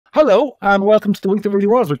Hello and welcome to the week that really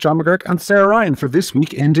was with John McGurk and Sarah Ryan for this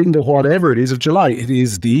week ending the whatever it is of July. It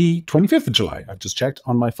is the 25th of July. I've just checked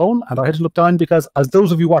on my phone and I had to look down because, as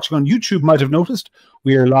those of you watching on YouTube might have noticed,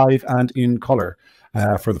 we are live and in colour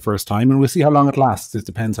for the first time, and we'll see how long it lasts. It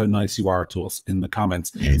depends how nice you are to us in the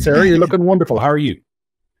comments. Sarah, you're looking wonderful. How are you?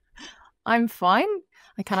 I'm fine.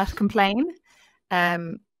 I cannot complain.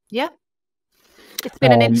 Yeah. It's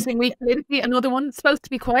been an interesting week politically. Another one. It's supposed to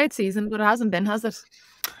be quiet season, but it hasn't been, has it?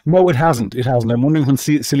 No, it hasn't. It hasn't. I'm wondering when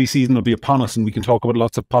silly season will be upon us and we can talk about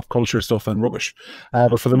lots of pop culture stuff and rubbish.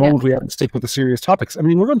 But for the moment, we have to stick with the serious topics. I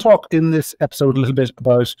mean, we're going to talk in this episode a little bit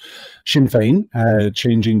about Sinn Fein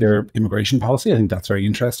changing their immigration policy. I think that's very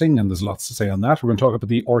interesting, and there's lots to say on that. We're going to talk about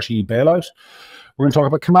the RTE Bailout. We're going to talk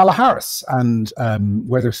about Kamala Harris and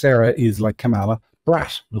whether Sarah is like Kamala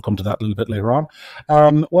brat. We'll come to that a little bit later on.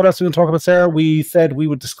 What else are we going to talk about, Sarah? We said we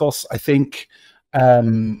would discuss, I think...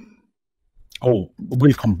 we'll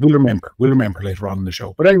remember later on in the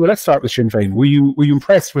show. But anyway, let's start with Sinn Fein. Were you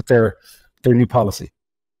impressed with their new policy?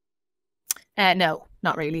 No,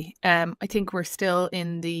 not really. I think we're still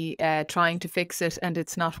in the trying to fix it and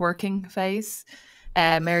it's not working phase.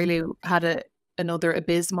 Mary Lou had another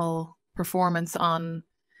abysmal performance on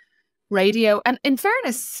radio, and in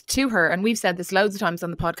fairness to her, and we've said this loads of times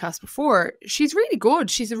on the podcast before, she's really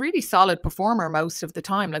good. She's a really solid performer most of the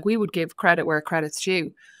time. Like, we would give credit where credit's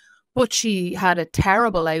due. But she had a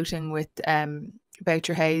terrible outing with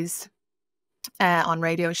Boucher Hayes on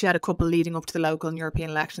radio. She had a couple leading up to the local and European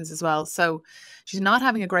elections as well. So she's not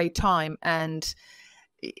having a great time. And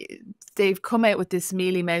they've come out with this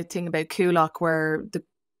mealy-mouthed thing about Kulak where the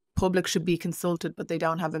public should be consulted, but they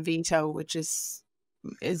don't have a veto, which is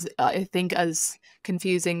I think as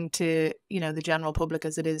confusing to, the general public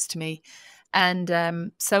as it is to me.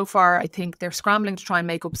 And so far, I think they're scrambling to try and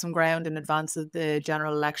make up some ground in advance of the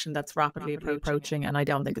general election that's rapidly approaching, and I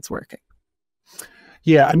don't think it's working.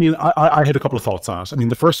 Yeah, I mean, I had a couple of thoughts on it. I mean,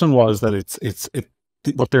 the first one was that it's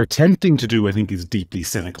what they're attempting to do, I think, is deeply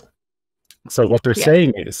cynical. So what they're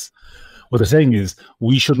saying is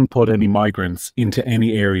we shouldn't put any migrants into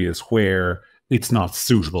any areas where it's not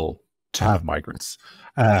suitable to have migrants,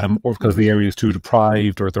 or because the area is too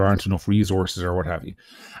deprived, or there aren't enough resources, or what have you.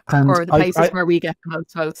 Or the places where we get the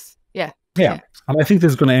most votes. Yeah. And I think this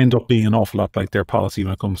is going to end up being an awful lot like their policy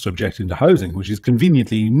when it comes to objecting to housing, which is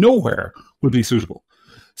conveniently nowhere would be suitable.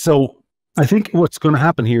 So I think what's going to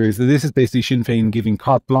happen here is that this is basically Sinn Féin giving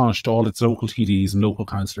carte blanche to all its local TDs and local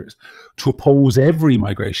councillors to oppose every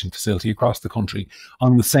migration facility across the country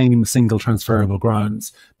on the same single transferable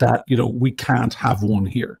grounds that, we can't have one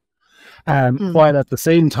here. While at the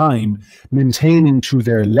same time maintaining to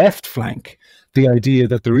their left flank the idea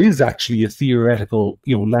that there is actually a theoretical,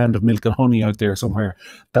 land of milk and honey out there somewhere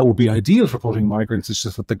that would be ideal for putting migrants. It's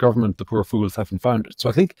just that the government, the poor fools, haven't found it. So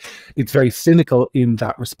I think it's very cynical in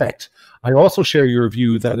that respect. I also share your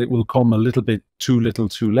view that it will come a little bit too little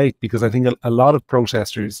too late, because I think a lot of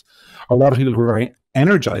protesters, a lot of people who are very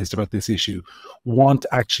energized about this issue, want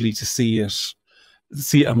actually to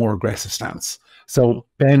see a more aggressive stance. So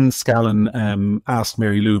Ben Scallon asked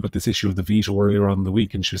Mary Lou about this issue of the veto earlier on in the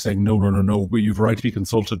week, and she was saying, no, you've a right to be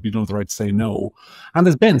consulted, but you don't have the right to say no. And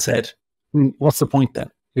as Ben said, what's the point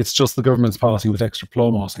then? It's just the government's policy with extra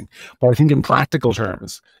plumosing. But I think in practical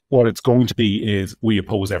terms, what it's going to be is we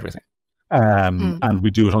oppose everything. And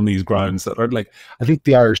we do it on these grounds that are like, I think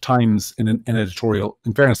the Irish Times in an editorial,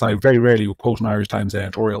 in fairness, I very rarely will quote an Irish Times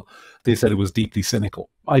editorial, they said it was deeply cynical.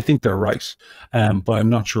 I think they're right, but I'm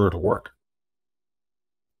not sure it'll work.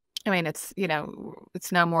 I mean, it's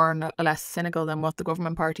no more or less cynical than what the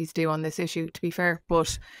government parties do on this issue, to be fair.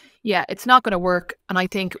 But yeah, it's not going to work. And I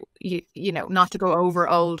think, not to go over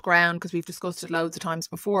old ground, because we've discussed it loads of times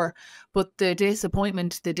before, but the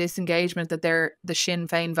disappointment, the disengagement that the Sinn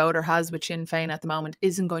Féin voter has with Sinn Féin at the moment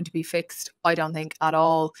isn't going to be fixed, I don't think, at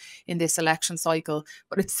all in this election cycle.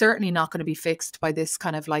 But it's certainly not going to be fixed by this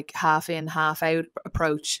kind of like half in, half out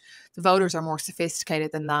approach. The voters are more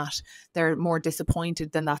sophisticated than that. They're more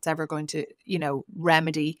disappointed than that's ever going to,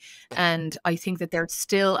 remedy. And I think that they're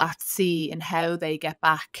still at sea in how they get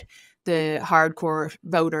back the hardcore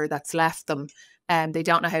voter that's left them. They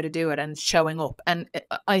don't know how to do it, and showing up. And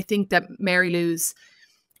I think that Mary Lou's,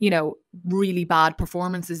 really bad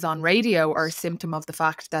performances on radio are a symptom of the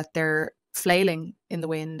fact that they're flailing in the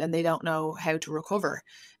wind and they don't know how to recover.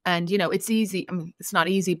 And, it's easy. I mean, it's not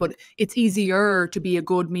easy, but it's easier to be a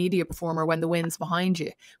good media performer when the wind's behind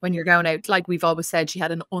you, when you're going out. Like we've always said, she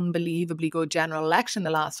had an unbelievably good general election the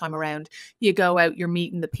last time around. You go out, you're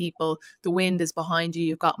meeting the people, the wind is behind you,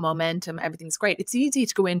 you've got momentum, everything's great. It's easy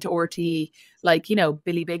to go into RTE like,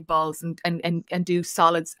 Billy Big Balls and do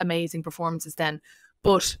solid, amazing performances then.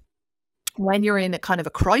 But when you're in a kind of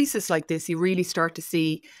a crisis like this, you really start to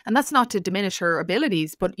see, and that's not to diminish her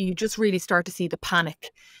abilities, but you just really start to see the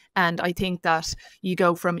panic. And I think that you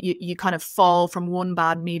go from, you kind of fall from one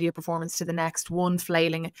bad media performance to the next, one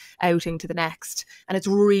flailing outing to the next. And it's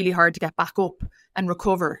really hard to get back up and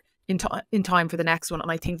recover in time for the next one.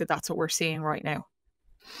 And I think that that's what we're seeing right now.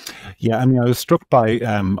 Yeah, I mean, I was struck by,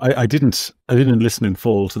 I didn't listen in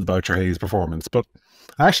full to the Boucher Hayes performance, but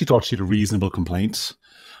I actually thought she had a reasonable complaint.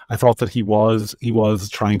 I thought that he was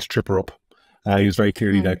trying to trip her up. He was very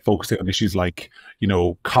clearly like focusing on issues like, you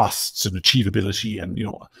know, costs and achievability, and, you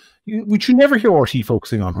know, which you never hear RTE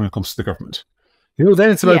focusing on when it comes to the government. You know,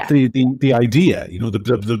 then it's about the idea, you know,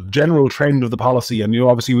 the general trend of the policy, and, you know,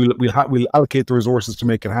 obviously we'll allocate the resources to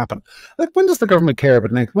make it happen. Like, when does the government care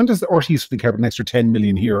about when does the RTE care about an extra 10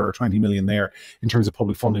 million here or 20 million there in terms of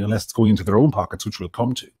public funding, unless it's going into their own pockets, which we'll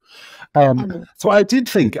come to. So I did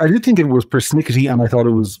think it was persnickety, and I thought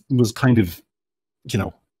it was kind of, you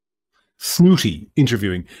know, snooty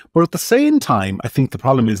interviewing. But at the same time, I think the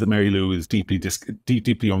problem is that Mary Lou is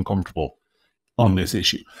deeply uncomfortable on this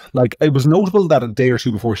issue. Like, it was notable that a day or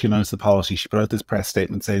two before she announced the policy, she put out this press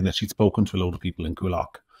statement saying that she'd spoken to a load of people in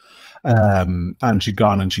Coolock, and she'd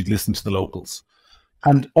gone and she'd listened to the locals.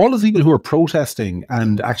 And all of the people who are protesting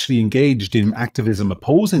and actually engaged in activism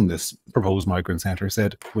opposing this proposed migrant centre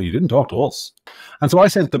said, well, you didn't talk to us. And so I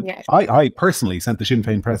sent them, I personally sent the Sinn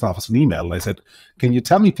Fein press office an email. And I said, can you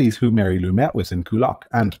tell me please who Mary Lou met with in Coolock?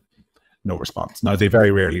 And no response. Now, they very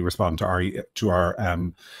rarely respond to our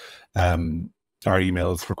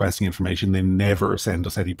emails requesting information. They never send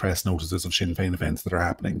us any press notices of Sinn Fein events that are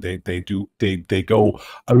happening. They go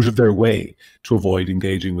out of their way to avoid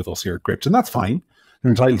engaging with us here at Gript, and that's fine. They're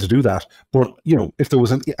entitled to do that. But, you know, if there was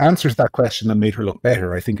an answer to that question that made her look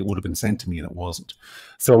better, I think it would have been sent to me, and it wasn't.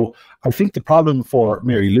 So I think the problem for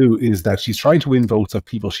Mary Lou is that she's trying to win votes of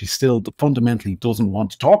people she still fundamentally doesn't want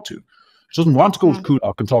to talk to. She doesn't want to go to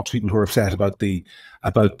Coolock and talk to people who are upset about the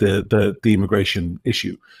immigration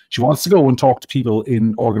issue. She wants to go and talk to people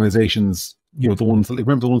in organisations, you know,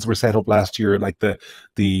 remember the ones that were set up last year, like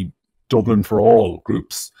the Dublin for All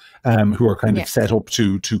groups, who are kind of set up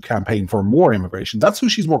to campaign for more immigration. That's who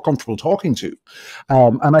she's more comfortable talking to.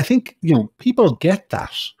 And I think, you know, people get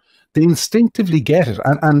that. They instinctively get it.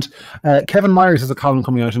 And Kevin Myers has a column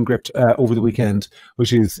coming out in Gript over the weekend,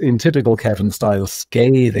 which is in typical Kevin style,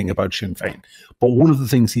 scathing about Sinn Fein. But one of the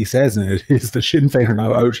things he says in it is that Sinn Fein are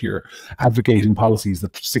now out here advocating policies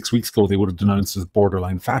that 6 weeks ago they would have denounced as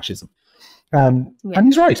borderline fascism. And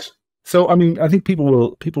he's right. So, I mean, I think some people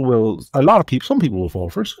will fall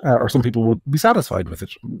for it, or some people will be satisfied with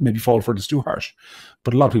it. Maybe fall for it is too harsh,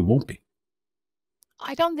 but a lot of people won't be.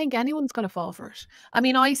 I don't think anyone's going to fall for it. I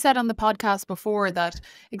mean, I said on the podcast before that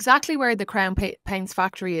exactly where the Crown Paints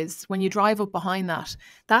factory is, when you drive up behind that,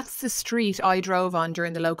 that's the street I drove on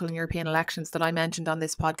during the local and European elections that I mentioned on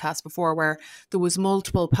this podcast before, where there was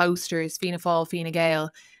multiple posters, Fianna Fáil, Fine Gael,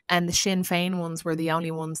 and the Sinn Fein ones were the only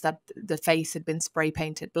ones that the face had been spray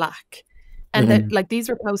painted black. And like, these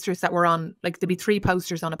were posters that were on, like, there'd be 3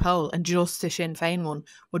 posters on a pole, and just the Sinn Fein one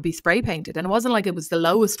would be spray painted. And it wasn't like it was the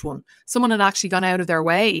lowest one. Someone had actually gone out of their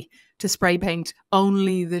way to spray paint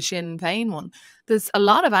only the Sinn Fein one. There's a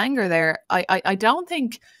lot of anger there. I don't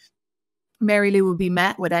think Mary Lou will be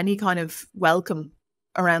met with any kind of welcome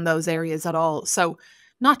around those areas at all. So,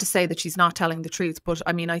 not to say that she's not telling the truth, but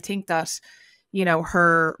I mean, I think that, you know,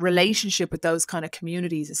 her relationship with those kind of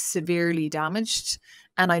communities is severely damaged.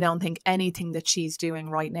 And I don't think anything that she's doing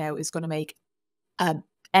right now is going to make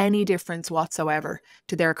any difference whatsoever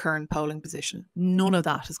to their current polling position. None of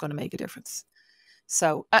that is going to make a difference.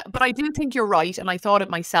 So, but I do think you're right. And I thought it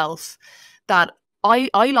myself, that I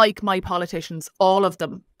like my politicians, all of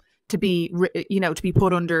them, to be, you know, to be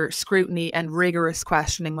put under scrutiny and rigorous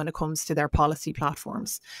questioning when it comes to their policy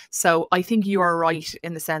platforms. So I think you are right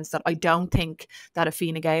in the sense that I don't think that a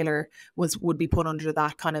Fine Gaeler would be put under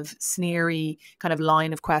that kind of sneery kind of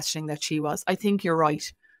line of questioning that she was. I think you're right.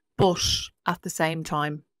 But at the same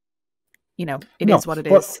time, you know, it is what it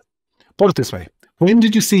is. Put it this way. When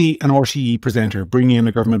did you see an RTE presenter bring in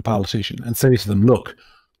a government politician and say to them, look,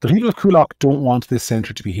 the people of Coolock don't want this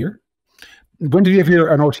centre to be here? When did you ever hear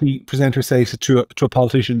an RTE presenter say to a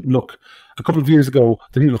politician, look, a couple of years ago,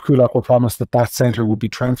 the people of Coolock were promised that centre would be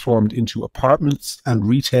transformed into apartments and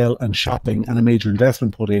retail and shopping and a major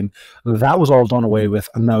investment put in. That was all done away with,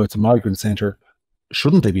 and now it's a migrant centre.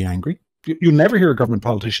 Shouldn't they be angry? You never hear a government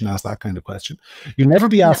politician ask that kind of question. You never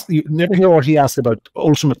hear RTE ask about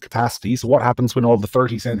ultimate capacity. So what happens when all the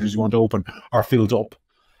 30 centres you want to open are filled up?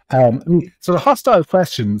 I mean, so the hostile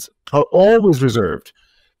questions are always reserved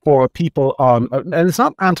for people on, and it's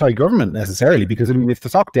not anti-government necessarily, because I mean, if the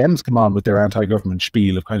Soc Dems come on with their anti-government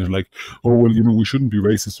spiel of kind of like, oh, well, you know, we shouldn't be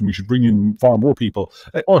racist and we should bring in far more people,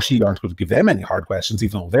 RTE aren't going to give them any hard questions,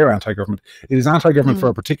 even though they're anti-government. It is anti-government for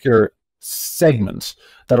a particular segment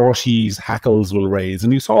that RTE's hackles will raise,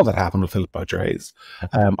 and you saw that happen with Philip Boucher-Hayes,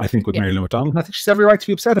 I think, with Mary Lou McDonald, and I think she's every right to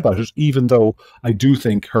be upset about it, even though I do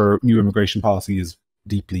think her new immigration policy is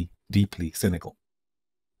deeply, deeply cynical.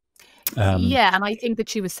 Yeah, and I think that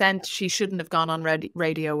she shouldn't have gone on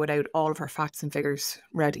radio without all of her facts and figures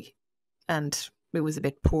ready, and it was a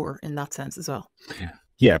bit poor in that sense as well.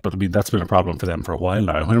 Yeah, but I mean, that's been a problem for them for a while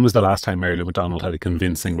now. When was the last time Mary Lou McDonald had a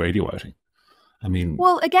convincing radio outing? I mean,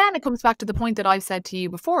 well, again, it comes back to the point that I've said to you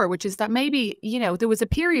before, which is that maybe, you know, there was a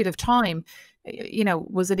period of time, you know,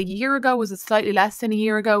 was it a year ago? Was it slightly less than a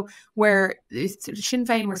year ago, where Sinn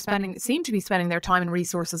Féin seemed to be spending their time and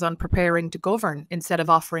resources on preparing to govern instead of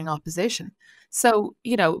offering opposition. So,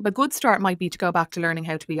 you know, a good start might be to go back to learning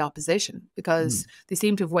how to be opposition, because they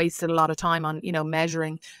seem to have wasted a lot of time on, you know,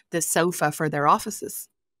 measuring the sofa for their offices.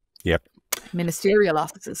 Yep. Ministerial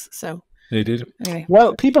offices. So. They did. Anyway.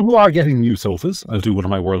 Well, people who are getting new sofas, I'll do one of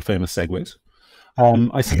my world famous segues.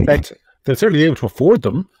 I suspect they're certainly able to afford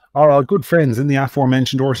them, are our good friends in the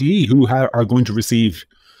aforementioned RTE, who are going to receive,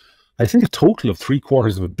 I think, a total of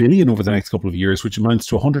 $750 million over the next couple of years, which amounts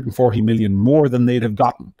to 140 million more than they'd have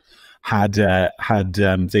gotten had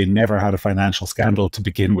they never had a financial scandal to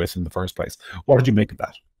begin with in the first place. What did you make of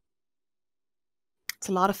that? It's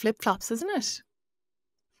a lot of flip-flops, isn't it?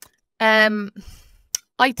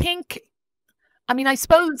 I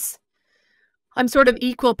suppose I'm sort of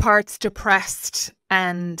equal parts depressed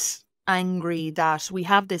and angry that we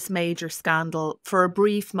have this major scandal for a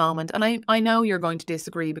brief moment. And I know you're going to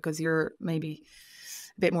disagree because you're maybe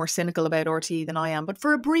a bit more cynical about RTE than I am. But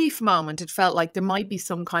for a brief moment, it felt like there might be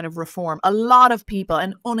some kind of reform. A lot of people,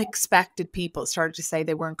 and unexpected people, started to say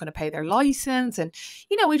they weren't going to pay their license. And,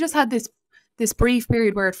 you know, we just had this brief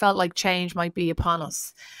period where it felt like change might be upon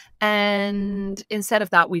us. And instead of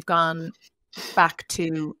that, we've gone back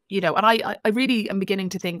to, you know, and I really am beginning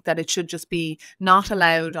to think that it should just be not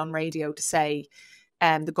allowed on radio to say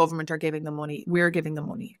the government are giving them money, we're giving them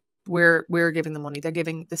money. We're giving the money. They're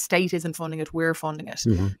giving, the state isn't funding it, we're funding it.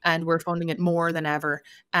 And we're funding it more than ever.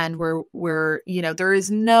 And we're you know, there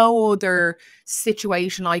is no other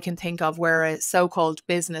situation I can think of where a so-called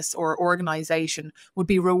business or organization would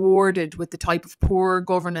be rewarded with the type of poor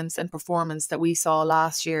governance and performance that we saw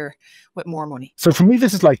last year with more money. So for me,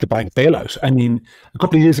 this is like the bank bailout. I mean, a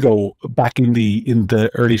couple of years ago, back in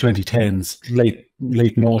the early 2010s,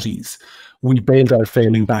 late noughties, we bailed out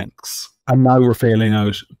failing banks. And now we're bailing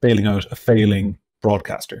out a failing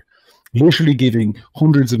broadcaster, literally giving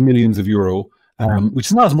hundreds of millions of euro, which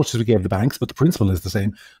is not as much as we gave the banks, but the principle is the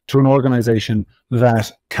same, to an organization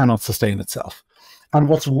that cannot sustain itself. And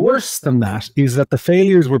what's worse than that is that the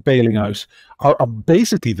failures we're bailing out are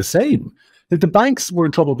basically the same. The banks were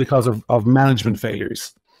in trouble because of management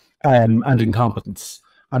failures and incompetence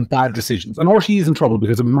and bad decisions. And RTE is in trouble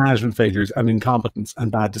because of management failures and incompetence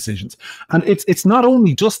and bad decisions. And it's not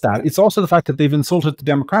only just that, it's also the fact that they've insulted the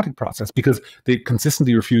democratic process, because they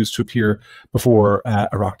consistently refused to appear before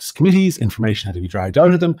Oireachtas committees. Information had to be dragged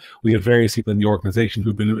out of them. We had various people in the organisation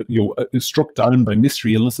who've been struck down by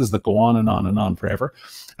mystery illnesses that go on and on and on forever.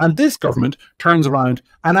 And this government turns around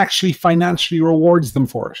and actually financially rewards them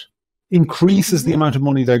for it, increases the amount of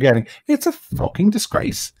money they're getting. It's a fucking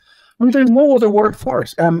disgrace. I mean, there's no other word for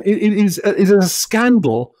it. It is a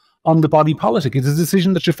scandal on the body politic. It's a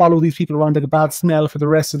decision that should follow these people around like a bad smell for the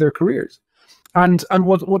rest of their careers. And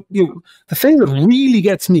what the thing that really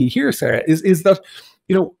gets me here, Sarah, is that,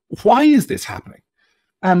 you know, why is this happening?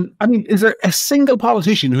 I mean, is there a single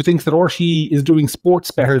politician who thinks that RTE is doing sports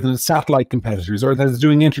better than its satellite competitors, or that it's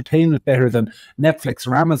doing entertainment better than Netflix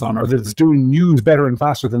or Amazon, or that it's doing news better and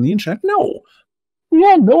faster than the internet? No. We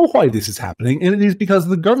all know why this is happening, and it is because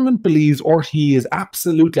the government believes RTE is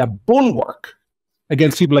absolutely a bulwark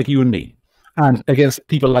against people like you and me, and against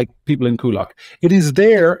people in Coolock. It is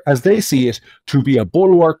there, as they see it, to be a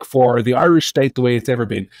bulwark for the Irish state the way it's ever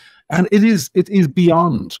been. And it is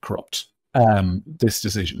beyond corrupt, this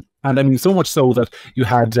decision. And I mean, so much so that you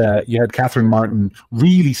had Catherine Martin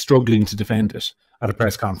really struggling to defend it at a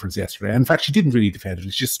press conference yesterday. In fact, she didn't really defend it.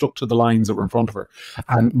 She just stuck to the lines that were in front of her.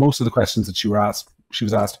 And most of the questions that she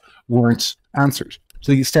was asked weren't answered,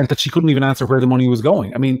 to the extent that she couldn't even answer where the money was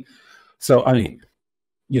going. I mean,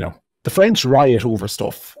 you know, the French riot over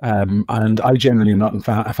stuff, and I generally am not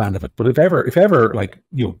a fan of it. But if ever, like,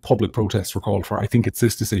 you know, public protests were called for, I think it's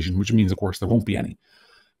this decision, which means, of course, there won't be any.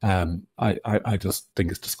 I just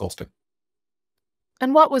think it's disgusting.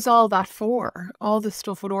 And what was all that for? All the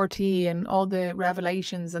stuff with RTE and all the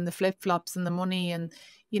revelations and the flip-flops and the money and,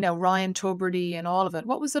 you know, Ryan Tubridy and all of it.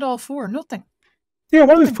 What was it all for? Nothing. Yeah,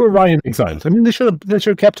 why was poor Ryan exiled? I mean, they should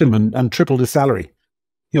have kept him and tripled his salary,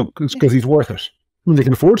 you know, because he's worth it. I mean, they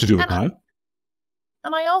can afford to do it now.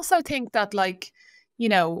 And I also think that, like, you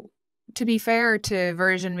know, to be fair to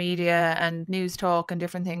Virgin Media and News Talk and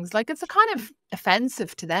different things, like, it's a kind of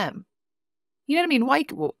offensive to them. You know what I mean? Why,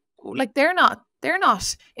 like, they're not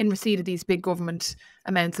in receipt of these big government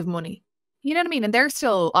amounts of money. You know what I mean? And they're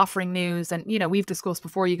still offering news. And, you know, we've discussed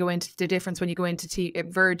before, you go into the difference when you go into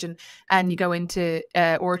Virgin and you go into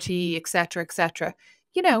RTE, et cetera,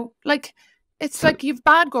 you know, like, it's like you've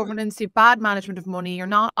bad governance, you've bad management of money, you're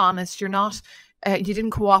not honest, you're not, you didn't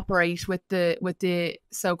cooperate with the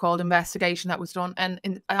so-called investigation that was done.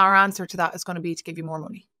 And our answer to that is going to be to give you more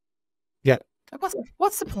money. Yeah.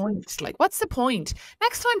 What's the point? Like, what's the point?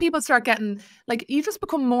 Next time people start getting, like, you just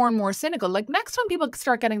become more and more cynical. Like, next time people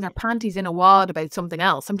start getting their panties in a wad about something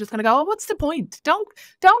else, I'm just going to go, oh, what's the point? Don't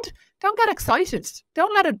get excited.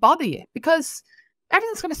 Don't let it bother you, because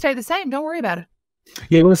everything's going to stay the same. Don't worry about it.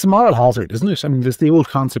 Yeah, well, it's a moral hazard, isn't it? I mean, there's the old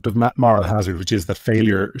concept of moral hazard, which is that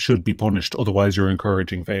failure should be punished, otherwise you're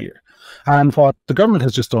encouraging failure. And what the government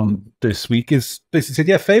has just done this week is basically said,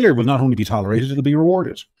 yeah, failure will not only be tolerated, it'll be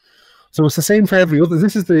rewarded. So it's the same for every other.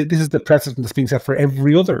 This is the precedent that's being set for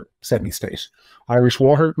every other semi-state. Irish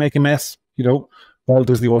Water make a mess, you know. Well,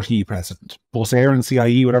 there's the RTE precedent. Bus Air and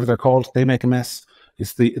CIE, whatever they're called, they make a mess.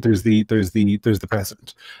 There's the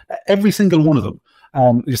precedent. Every single one of them.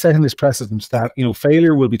 You're setting this precedent that, you know,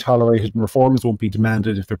 failure will be tolerated and reforms won't be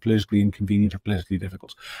demanded if they're politically inconvenient or politically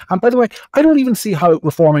difficult. And by the way, I don't even see how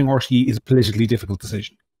reforming RTE is a politically difficult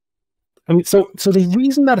decision. I mean, so the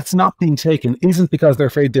reason that it's not being taken isn't because they're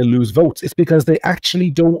afraid they'll lose votes. It's because they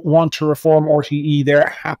actually don't want to reform RTE. They're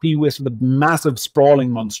happy with the massive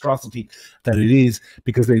sprawling monstrosity that it is,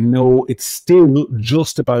 because they know it still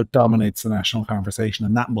just about dominates the national conversation,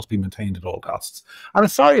 and that must be maintained at all costs. And I'm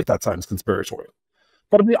sorry if that sounds conspiratorial,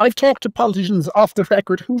 but I mean, I've talked to politicians off the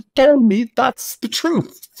record who tell me that's the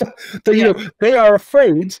truth. That, you know, they are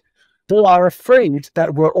afraid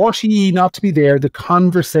that were RTE not to be there, the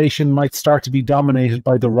conversation might start to be dominated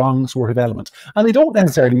by the wrong sort of element. And they don't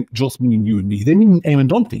necessarily just mean you and me. They mean Eamon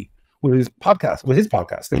Dunphy with his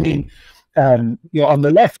podcast. They mean, you know, on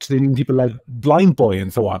the left, they mean people like Blind Boy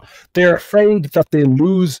and so on. They're afraid that they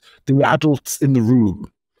lose the adults in the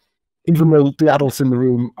room, even though the adults in the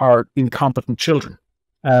room are incompetent children.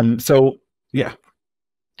 So, yeah.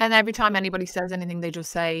 And every time anybody says anything, they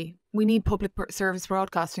just say, we need public service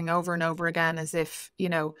broadcasting over and over again, as if, you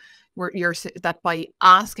know, that by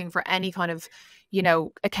asking for any kind of, you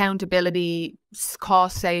know, accountability,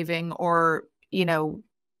 cost saving, or, you know,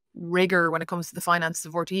 rigor when it comes to the finances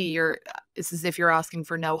of RTE, it's as if you're asking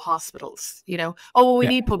for no hospitals, you know. Oh, well, we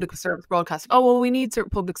need public service broadcasting. Oh, well, we need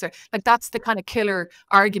public service. Like, that's the kind of killer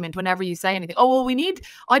argument whenever you say anything. Oh,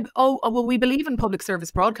 well, we believe in public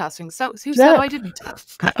service broadcasting. So who said I didn't?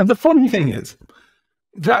 And the funny thing is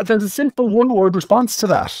that there's a simple one-word response to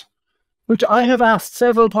that, which I have asked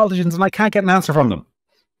several politicians and I can't get an answer from them.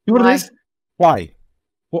 You know what it is? Why?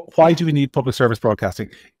 Why do we need public service broadcasting?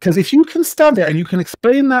 Because if you can stand there and you can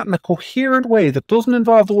explain that in a coherent way that doesn't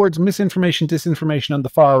involve the words misinformation, disinformation, and the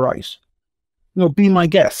far right, you know, be my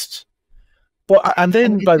guest. But and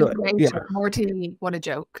then, by the way, Morty, what a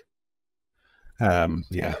joke.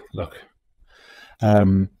 Yeah, look.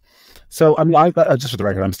 So I mean, just for the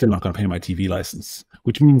record, I'm still not going to pay my TV license,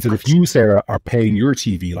 which means that if you, Sarah, are paying your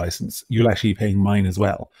TV license, you'll actually be paying mine as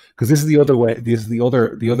well. Because this is the other way. This is the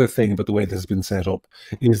other thing about the way this has been set up,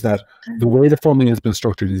 is that the way the funding has been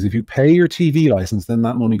structured is if you pay your TV license, then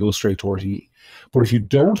that money goes straight to RTE. But if you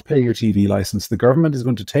don't pay your TV license, the government is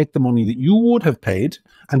going to take the money that you would have paid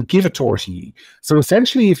and give it to RTE. So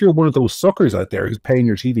essentially, if you're one of those suckers out there who's paying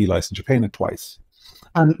your TV license, you're paying it twice.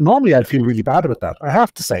 And normally I'd feel really bad about that. I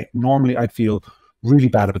have to say, normally I'd feel really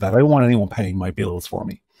bad about that. I don't want anyone paying my bills for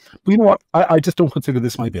me. But you know what? I just don't consider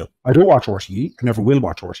this my bill. I don't watch RTE. I never will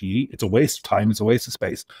watch RTE. It's a waste of time. It's a waste of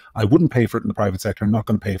space. I wouldn't pay for it in the private sector. I'm not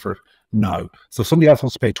going to pay for it now. So if somebody else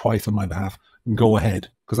wants to pay twice on my behalf, go ahead,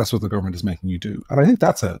 because that's what the government is making you do. And I think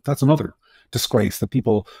that's another disgrace that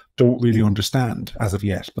people don't really understand as of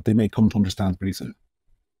yet, but they may come to understand pretty soon.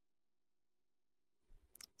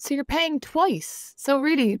 So you're paying twice. So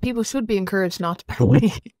really, people should be encouraged not to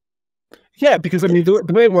pay. Yeah, because I mean, the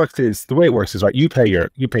way it works is right. You pay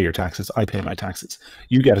your taxes. I pay my taxes.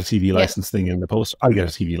 You get a TV license thing in the post. I get a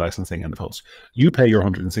TV license thing in the post. You pay your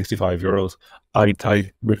 €165.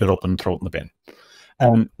 I rip it up and throw it in the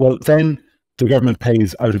bin. Well, then the government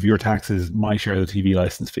pays out of your taxes my share of the TV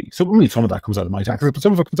license fee. So I mean, some of that comes out of my taxes, but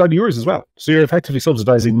some of it comes out of yours as well. So you're effectively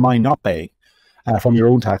subsidizing my not paying from your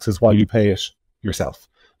own taxes while you pay it yourself.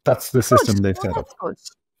 That's the system they've set up.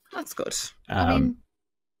 That's good. I mean,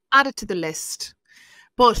 add it to the list.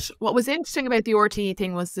 But what was interesting about the RTE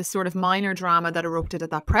thing was this sort of minor drama that erupted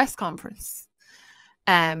at that press conference.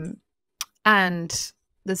 And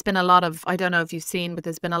there's been a lot of, I don't know if you've seen, but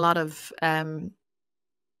there's been a lot of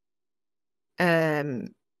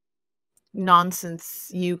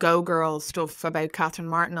nonsense, you go girl stuff about Catherine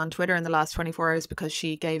Martin on Twitter in the last 24 hours because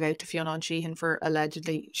she gave out to Fiona Sheehan for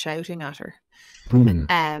allegedly shouting at her.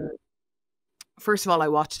 First of all, I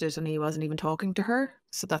watched it and he wasn't even talking to her.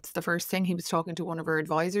 So that's the first thing. He was talking to one of her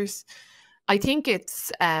advisors. I think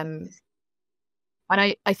it's, and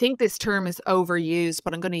I think this term is overused,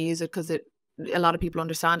 but I'm going to use it because a lot of people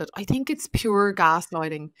understand it. I think it's pure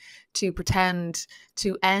gaslighting to pretend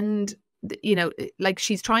to end, you know, like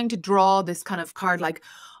she's trying to draw this kind of card like,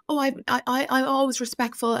 oh, I'm always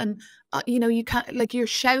respectful and, you know, you can't, like, you're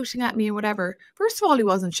shouting at me and whatever. First of all, he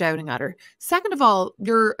wasn't shouting at her. Second of all,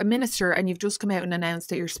 you're a minister and you've just come out and announced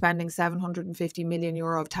that you're spending 750 million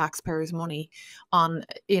euro of taxpayers' money on,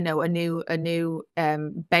 you know, a new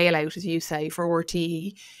bailout, as you say, for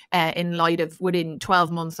RTE in light of within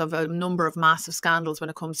 12 months of a number of massive scandals when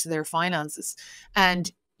it comes to their finances.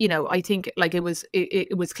 And you know, I think like it was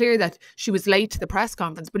clear that she was late to the press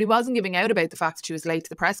conference, but he wasn't giving out about the fact that she was late to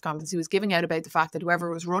the press conference. He was giving out about the fact that whoever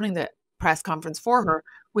was running the press conference for her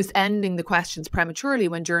was ending the questions prematurely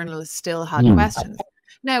when journalists still had questions.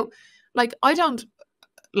 Now, like, I don't,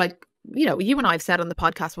 like, you know, you and I have said on the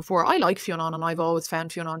podcast before, I like Fiona and I've always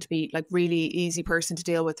found Fiona to be like really easy person to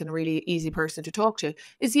deal with and a really easy person to talk to.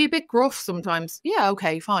 Is he a bit gruff sometimes? Yeah,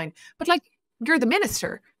 okay, fine. But like, you're the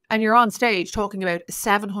minister. And you're on stage talking about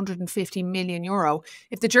 750 million euro.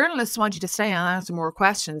 If the journalists want you to stay and answer more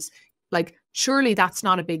questions, like, surely that's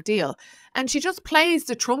not a big deal. And she just plays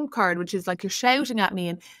the trump card, which is like, you're shouting at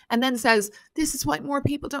me and then says, this is why more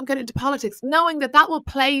people don't get into politics, knowing that that will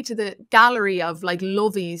play to the gallery of like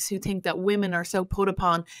lovies who think that women are so put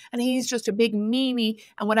upon and he's just a big meanie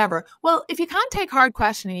and whatever. Well, if you can't take hard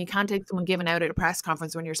questioning, you can't take someone giving out at a press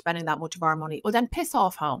conference when you're spending that much of our money, well then piss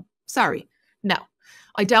off home. Sorry. No.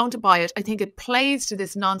 I don't buy it. I think it plays to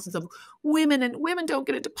this nonsense of women don't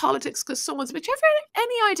get into politics because someone's a bitch. Ever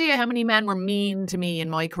any idea how many men were mean to me in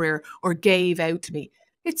my career or gave out to me?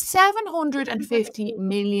 It's 750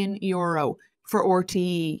 million euro for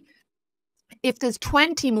RTE. If there's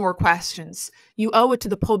 20 more questions, you owe it to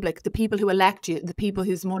the public, the people who elect you, the people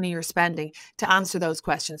whose money you're spending to answer those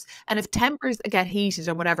questions. And if tempers get heated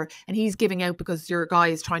or whatever, and he's giving out because your guy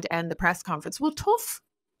is trying to end the press conference, well, tough.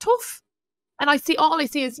 And all I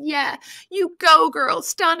see is, yeah, you go, girl,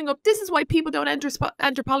 standing up. This is why people don't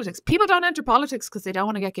enter politics. People don't enter politics because they don't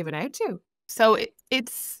want to get given out to. So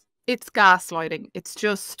it's gaslighting. It's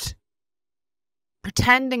just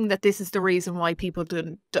pretending that this is the reason why people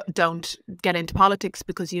don't get into politics,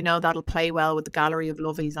 because you know that'll play well with the gallery of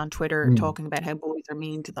lovies on Twitter talking about how boys are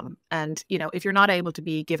mean to them. And, you know, if you're not able to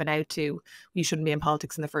be given out to, you shouldn't be in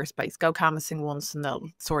politics in the first place. Go canvassing once and they'll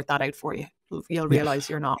sort that out for you. You'll realise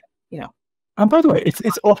you're not, you know. And by the way,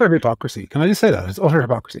 it's utter hypocrisy. Can I just say that? It's utter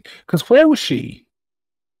hypocrisy. Because where was she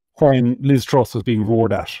when Liz Truss was being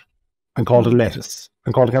roared at and called a lettuce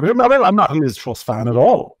and called a cabinet? Well, I'm not a Liz Truss fan at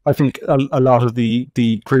all. I think a lot of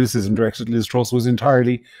the criticism directed at Liz Truss was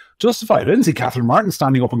entirely justified. I didn't see Catherine Martin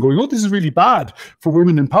standing up and going, oh, this is really bad for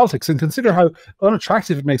women in politics, and consider how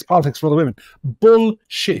unattractive it makes politics for other women.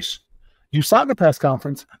 Bullshit. You sat in a press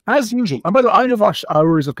conference, as usual. And by the way, I've watched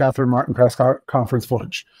hours of Catherine Martin press conference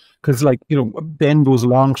footage. Because, like, you know, Ben goes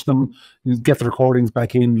along to them, you get the recordings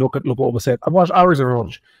back in, look what was said. I've watched hours of her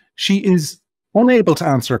footage. She is unable to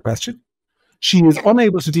answer a question. She is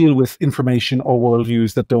unable to deal with information or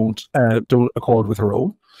worldviews that don't accord with her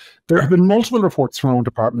own. There have been multiple reports from her own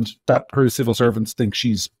department that her civil servants think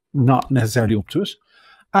she's not necessarily up to it.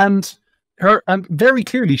 And very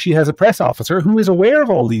clearly, she has a press officer who is aware of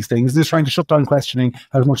all these things and is trying to shut down questioning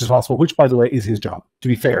as much as possible, which, by the way, is his job. To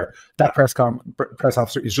be fair, that press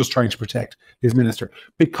officer is just trying to protect his minister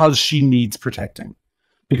because she needs protecting.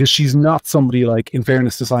 Because she's not somebody like, in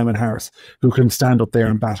fairness to Simon Harris, who can stand up there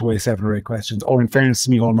and bat away 7 or 8 questions, or in fairness to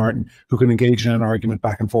Micheál Martin, who can engage in an argument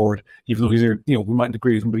back and forward, even though he's, you know, we mightn't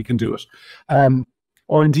agree with him, but he can do it.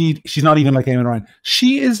 Or indeed, she's not even like Eamon Ryan.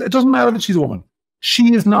 It doesn't matter that she's a woman.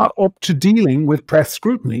 She is not up to dealing with press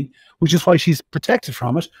scrutiny, which is why she's protected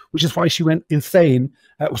from it, which is why she went insane.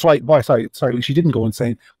 Sorry, she didn't go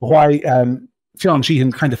insane. Why Fiona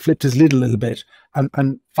Sheehan kind of flipped his lid a little bit,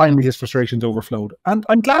 and finally his frustrations overflowed. And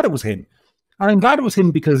I'm glad it was him. And I'm glad it was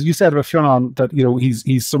him, because you said about Fionn that, you know,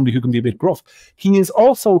 he's somebody who can be a bit gruff. He is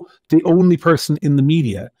also the only person in the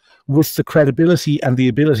media with the credibility and the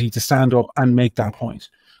ability to stand up and make that point.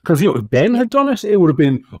 Because, you know, if Ben had done it, it would have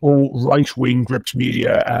been, oh, right-wing gripped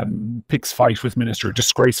media picks fight with minister,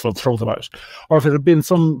 disgraceful, throw them out. Or if it had been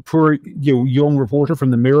some poor, you know, young reporter from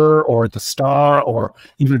the Mirror or the Star, or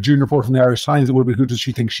even a junior reporter from the Irish Times, it would have been, who does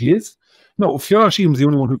she think she is? No, Fionn Sheahan was the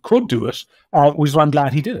only one who could do it, which is why I'm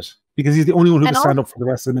glad he did it, because he's the only one who could stand up for the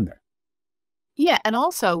rest of them in there. Yeah, and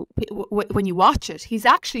also, when you watch it, he's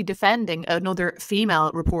actually defending another female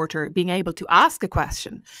reporter being able to ask a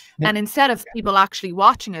question. Yeah. And instead of people actually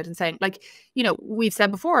watching it and saying, like, you know, we've said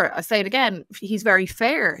before, I say it again, he's very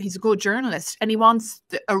fair, he's a good journalist, and he wants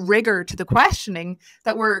a rigour to the questioning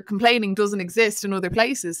that we're complaining doesn't exist in other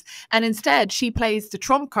places. And instead, she plays the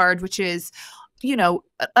trump card, which is, you know,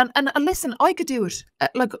 and listen, I could do it,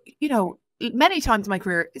 like, you know, many times in my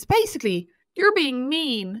career. It's basically, you're being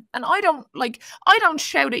mean, and I don't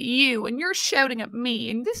shout at you, and you're shouting at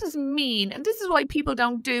me, and this is mean, and this is why people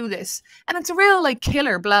don't do this. And it's a real, like,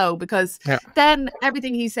 killer blow, because then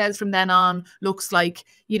everything he says from then on looks like,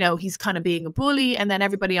 you know, he's kind of being a bully, and then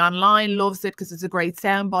everybody online loves it because it's a great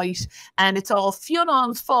soundbite, and it's all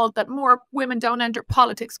Fionn's fault that more women don't enter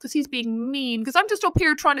politics because he's being mean, because I'm just up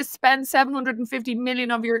here trying to spend 750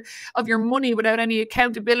 million of your money without any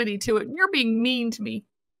accountability to it, and you're being mean to me.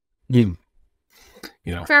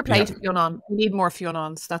 You know, fair play to Fionn. We need more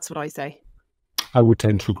Fionn's. That's what I say. I would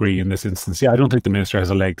tend to agree in this instance. Yeah, I don't think the minister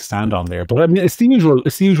has a leg to stand on there. But I mean, it's the usual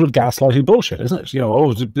gaslighting bullshit, isn't it? You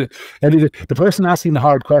know, the person asking the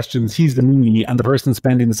hard questions, he's the meanie, and the person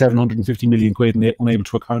spending the 750 million quid and unable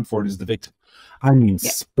to account for it is the victim. I mean,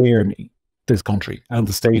 spare me this country and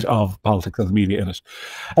the state of politics and the media in it.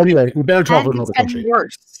 Anyway, we better talk about another country.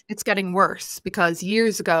 It's getting worse, because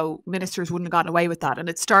years ago ministers wouldn't have gotten away with that, and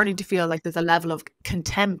it's starting to feel like there's a level of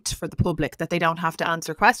contempt for the public that they don't have to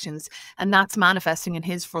answer questions, and that's manifesting in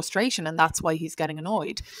his frustration, and that's why he's getting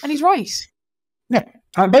annoyed, and he's right. Yeah.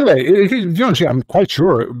 And by the way, I'm quite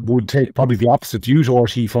sure it would take probably the opposite to use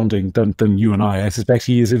RTE funding than you and I. I suspect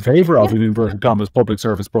he is in favour of, in inverted commas, public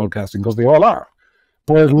service broadcasting, because they all are.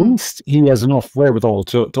 But at least he has enough wherewithal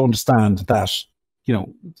to understand that, you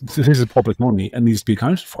know, this is public money and needs to be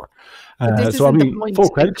accounted for. So I mean, full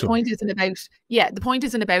credit to him. The point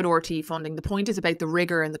isn't about RTE funding. The point is about the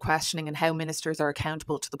rigour and the questioning and how ministers are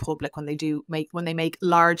accountable to the public when they make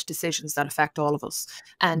large decisions that affect all of us.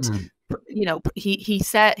 And you know, he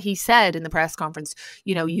said in the press conference,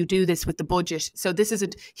 you know, you do this with the budget. So this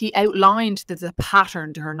isn't, he outlined there's a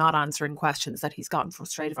pattern to her not answering questions that he's gotten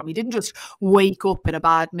frustrated from. He didn't just wake up in a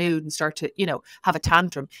bad mood and start to, you know, have a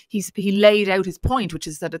tantrum. He laid out his point, which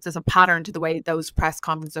is that there's a pattern to the way those press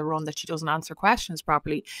conferences are run, that she doesn't answer questions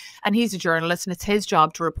properly. And he's a journalist, and it's his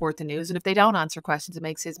job to report the news. And if they don't answer questions, it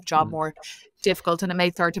makes his job more difficult, and it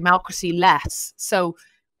makes our democracy less. So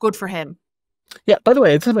good for him. Yeah, by the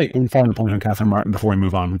way, it's my final point on Catherine Martin before we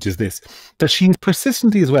move on, which is this, that she's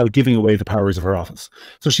persistently as well giving away the powers of her office.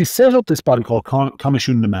 So she set up this body called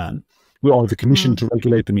Comisiún na Meán, or the Commission to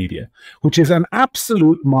Regulate the Media, which is an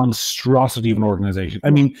absolute monstrosity of an organisation.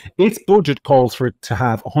 I mean, its budget calls for it to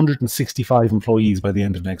have 165 employees by the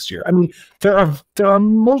end of next year. I mean, there are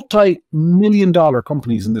multi-million-dollar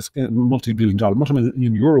companies in this,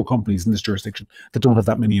 multi-million euro companies in this jurisdiction that don't have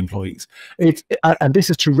that many employees. And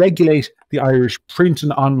this is to regulate the Irish print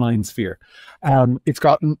and online sphere.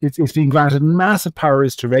 It's being granted massive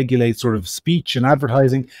powers to regulate sort of speech and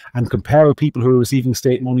advertising, and compel people who are receiving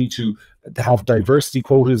state money to have diversity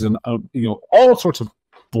quotas and you know, all sorts of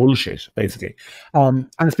bullshit, basically. And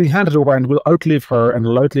it's being handed over and will outlive her and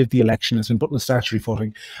will outlive the election. It's been put on a statutory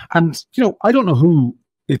footing. And, you know, I don't know who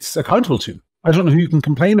it's accountable to. I don't know who you can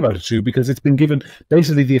complain about it to, because it's been given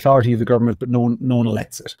basically the authority of the government, but no one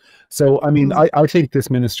elects it. So, I mean, I think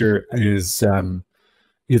this minister is a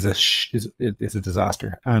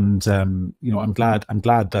disaster. And, you know, I'm glad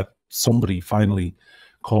that somebody finally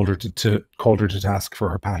called her to task for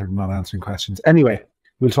her pattern of not answering questions. Anyway,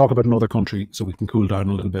 we'll talk about another country so we can cool down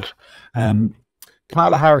a little bit.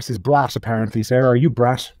 Kamala Harris is brat, apparently. Sarah, are you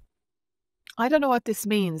brat? I don't know what this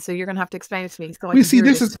means, so you're going to have to explain it to me. So you see,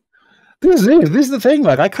 this is the thing.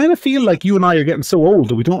 Like, I kind of feel like you and I are getting so old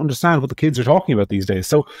that we don't understand what the kids are talking about these days.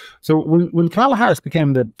 So when Kamala Harris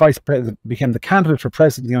became the vice president, became the candidate for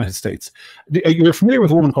president of the United States, you're familiar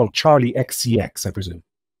with a woman called Charlie XCX, I presume.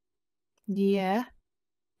 Yeah.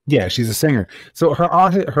 Yeah, she's a singer. So her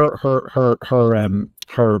album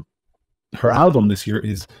this year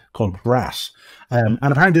is called Brat, and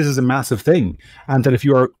apparently this is a massive thing, and that if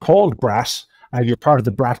you are called Brat and you're part of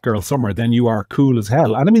the brat girl summer, then you are cool as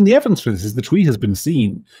hell. And I mean, the evidence for this is the tweet has been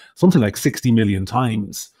seen something like 60 million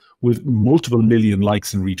times with multiple million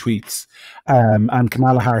likes and retweets. And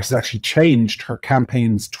Kamala Harris has actually changed her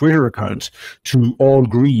campaign's Twitter account to all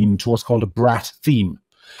green to what's called a brat theme.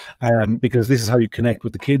 Because this is how you connect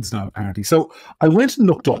with the kids now, apparently. So I went and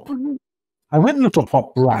looked up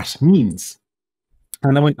what brat means.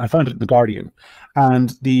 And I found it in The Guardian.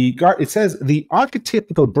 And it says the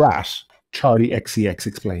archetypical brat, Charlie XCX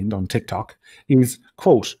explained on TikTok, is,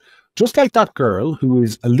 quote, just like that girl who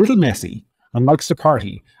is a little messy and likes to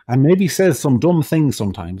party and maybe says some dumb things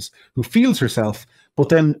sometimes, who feels herself, but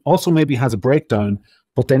then also maybe has a breakdown,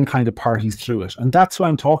 but then kind of parties through it. And that's what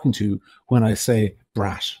I'm talking to when I say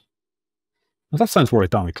brat. Well, that sounds more like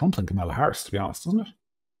Donald Trump than Kamala Harris, to be honest, doesn't it?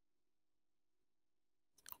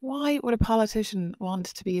 Why would a politician want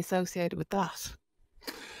to be associated with that?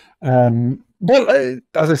 Well,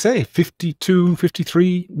 as I say, 52,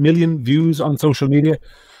 53 million views on social media.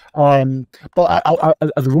 But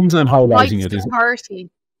the reason I'm highlighting it is party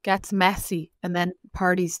gets messy and then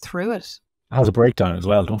parties through it. Has a breakdown as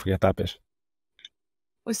well. Don't forget that bit.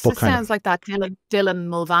 It sounds like that Dylan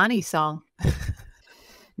Mulvaney song.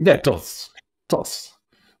 Yeah, it does.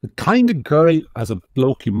 The kind of girl as a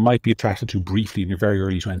bloke you might be attracted to briefly in your very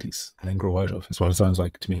early 20s and then grow out of, is what it sounds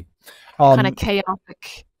like to me. Kind of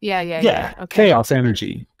chaotic. Yeah. Okay. Chaos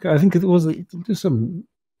energy. I think it was some,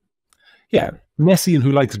 messy and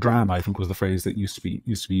who likes drama, I think was the phrase that used to be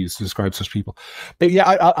used to describe such people. But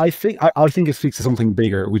yeah, I think it speaks to something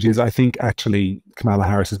bigger, which is I think actually Kamala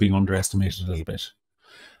Harris is being underestimated a little bit.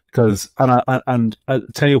 Because and I'll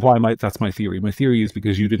tell you why that's my theory. My theory is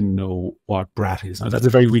because you didn't know what brat is. Now that's a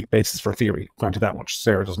very weak basis for theory. Granted that much.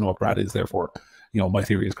 Sarah doesn't know what brat is, therefore, my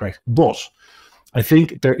theory is correct. But I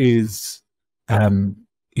think there is,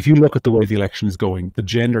 if you look at the way the election is going, the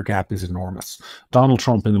gender gap is enormous. Donald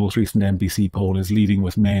Trump in the most recent NBC poll is leading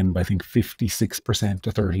with men by I think 56%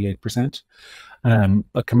 to 38%.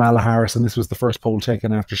 But Kamala Harris, and this was the first poll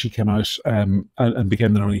taken after she came out and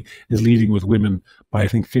became the nominee, is leading with women by I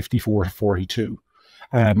think 54 to 42.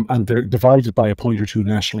 And they're divided by a point or two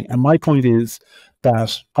nationally. And my point is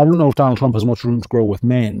that I don't know if Donald Trump has much room to grow with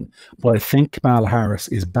men, but I think Kamala Harris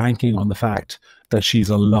is banking on the fact that she's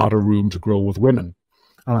a lot of room to grow with women.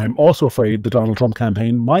 And I'm also afraid the Donald Trump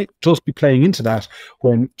campaign might just be playing into that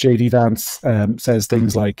when J.D. Vance says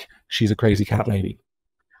things like, she's a crazy cat lady.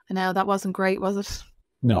 No, that wasn't great, was it?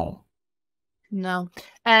 No.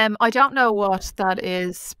 I don't know what that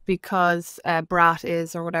is because brat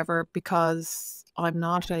is or whatever, because I'm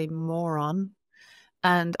not a moron.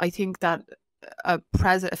 And I think that the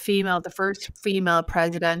first female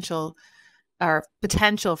presidential or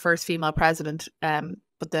potential first female president,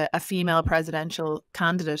 but a female presidential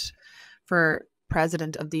candidate for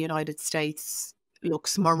president of the United States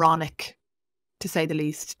looks moronic, to say the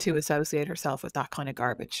least, to associate herself with that kind of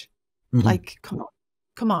garbage. Mm-hmm. Like,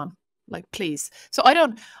 come on, like, please. So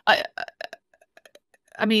I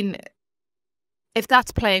mean, if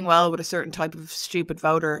that's playing well with a certain type of stupid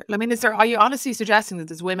voter, I mean, are you honestly suggesting that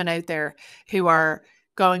there's women out there who are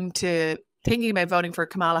thinking about voting for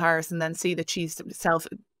Kamala Harris and then see that she's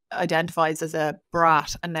self-identifies as a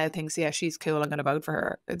brat and now thinks, yeah, she's cool, I'm going to vote for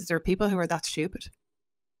her? Is there people who are that stupid?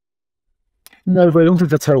 No, but I don't think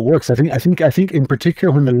that's how it works. I think in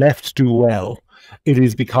particular when the left do well, it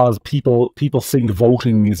is because people think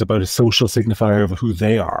voting is about a social signifier of who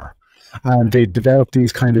they are. And they developed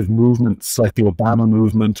these kind of movements, like the Obama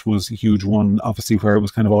movement was a huge one, obviously, where it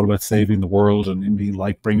was kind of all about saving the world and being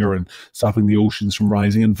light bringer and stopping the oceans from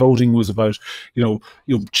rising. And voting was about,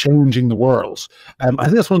 changing the world. I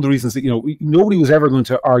think that's one of the reasons that, nobody was ever going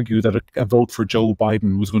to argue that a vote for Joe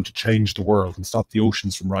Biden was going to change the world and stop the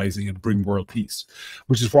oceans from rising and bring world peace,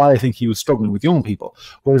 which is why I think he was struggling with young people.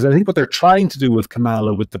 Whereas I think what they're trying to do with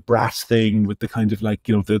Kamala, with the brat thing, with the kind of like,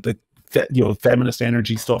 the feminist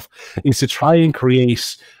energy stuff, is to try and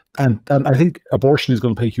create, and I think abortion is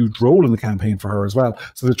going to play a huge role in the campaign for her as well.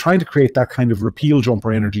 So they're trying to create that kind of repeal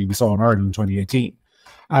jumper energy we saw in Ireland in 2018.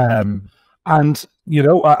 And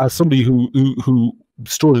as somebody who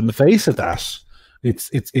stood in the face of that,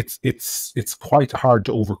 it's quite hard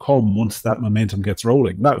to overcome once that momentum gets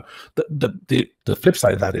rolling. Now, the flip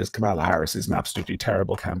side of that is Kamala Harris is an absolutely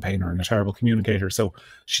terrible campaigner and a terrible communicator, so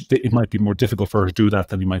it might be more difficult for her to do that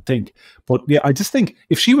than you might think. But yeah, I just think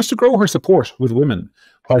if she was to grow her support with women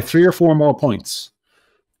by 3 or 4 more points,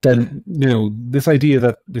 then this idea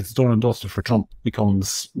that it's done and dusted for Trump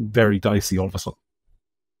becomes very dicey all of a sudden.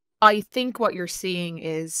 I think what you're seeing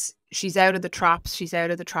is she's out of the traps. She's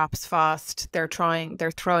out of the traps fast. They're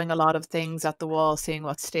throwing a lot of things at the wall, seeing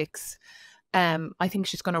what sticks. I think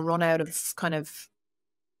she's going to run out of kind of,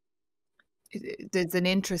 there's an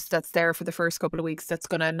interest that's there for the first couple of weeks that's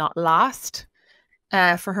going to not last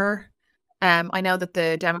for her. I know that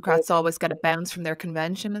the Democrats always get a bounce from their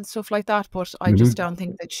convention and stuff like that, but I just don't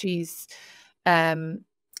think that she's, I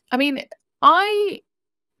mean, I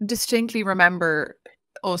distinctly remember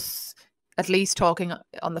us at least talking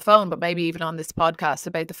on the phone, but maybe even on this podcast,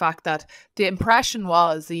 about the fact that the impression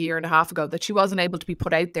was a year and a half ago that she wasn't able to be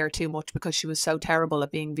put out there too much because she was so terrible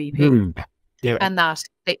at being VP. Yeah. And that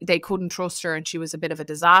they couldn't trust her and she was a bit of a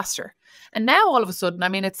disaster. And now all of a sudden, I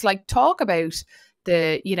mean, it's like, talk about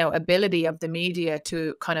the, you know, ability of the media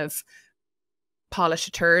to kind of polish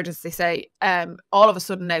a turd, as they say. All of a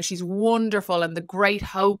sudden now she's wonderful and the great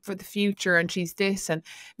hope for the future, and she's this, and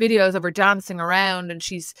videos of her dancing around, and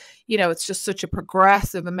she's, you know, it's just such a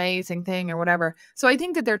progressive, amazing thing or whatever. So I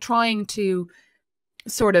think that they're trying to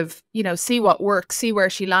sort of, you know, see what works, see where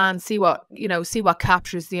she lands, see what, you know, see what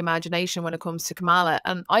captures the imagination when it comes to Kamala.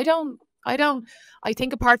 And I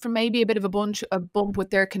think apart from maybe a bit of a bump with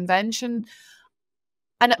their convention,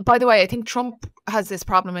 and by the way, I think Trump has this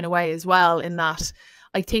problem in a way as well, in that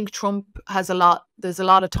I think Trump has there's a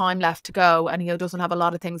lot of time left to go, and he doesn't have a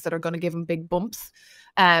lot of things that are going to give him big bumps.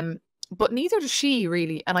 But neither does she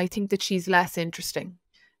really. And I think that she's less interesting.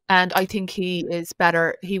 And I think he is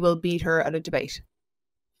better. He will beat her at a debate.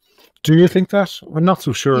 Do you think that? I'm not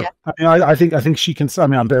so sure. Yeah. I mean, I think she can. I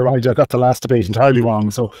mean, I'm there. I got the last debate entirely wrong,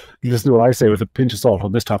 so you listen to what I say with a pinch of salt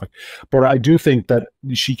on this topic. But I do think that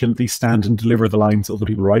she can at least stand and deliver the lines other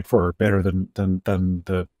people write for her better than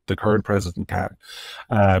the current president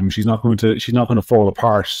can. She's not going to fall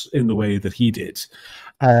apart in the way that he did.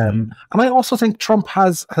 And I also think Trump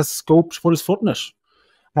has scope to put his foot in it.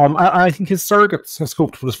 I think his surrogates have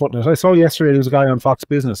scoped to put his foot in it. I saw yesterday there was a guy on Fox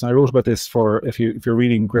Business, and I wrote about this for, if you're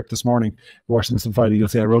reading Gript this morning, watching Sinn Fein, you'll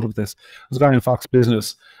see I wrote about this. There's a guy on Fox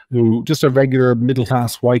Business who, just a regular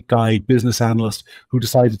middle-class white guy, business analyst, who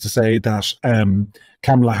decided to say that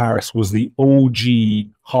Kamala Harris was the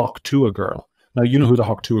OG Hawk Tuah girl. Now, you know who the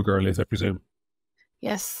Hawk Tuah girl is, I presume.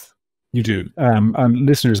 Yes. You do, and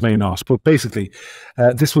listeners may not, but basically,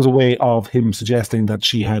 this was a way of him suggesting that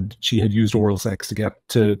she had used oral sex to get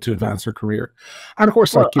to advance her career, and of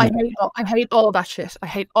course, I hate all that shit. I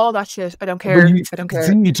hate all that shit. I don't care. I don't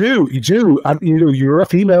care. You do, and you know you're a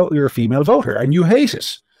female voter, and you hate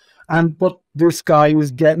it. But this guy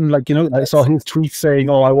was getting, like, you know, I saw his tweet saying,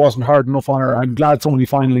 "Oh, I wasn't hard enough on her. I'm glad somebody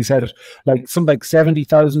finally said it." Like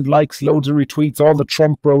 70,000 likes, loads of retweets, all the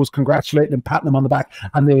Trump bros congratulating him, patting him on the back,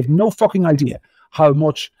 and they have no fucking idea how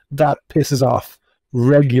much that pisses off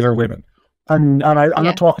regular women. I'm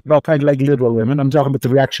not talking about kind of like liberal women. I'm talking about the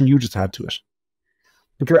reaction you just had to it.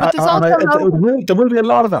 Because there will be a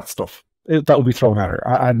lot of that stuff that will be thrown at her,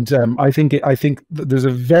 and I think there's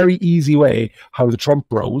a very easy way how the Trump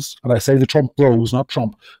bros, and I say the Trump bros, not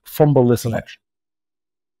Trump, fumble this election.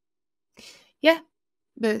 Yeah,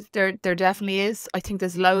 but there definitely is. I think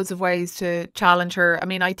there's loads of ways to challenge her. I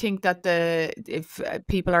mean, I think that if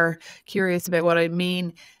people are curious about what I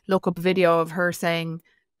mean, look up a video of her saying,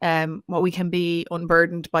 "What we can be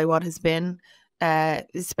unburdened by what has been."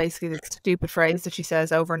 It's basically the stupid phrase that she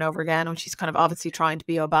says over and over again when she's kind of obviously trying to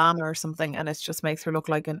be Obama or something, and it just makes her look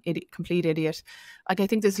like an complete idiot. Like, I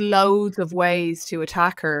think there's loads of ways to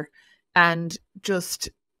attack her, and just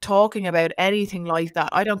talking about anything like that,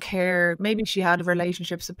 I don't care. Maybe she had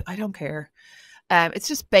relationships, I don't care. It's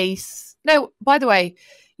just base. Now, by the way,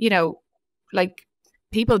 you know, like,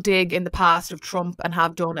 people dig in the past of Trump and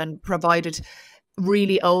have done and provided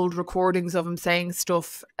really old recordings of him saying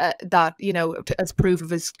stuff that, you know, as proof of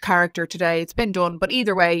his character today. It's been done, but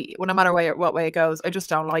either way, no matter what way it goes, I just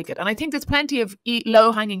don't like it. And I think there's plenty of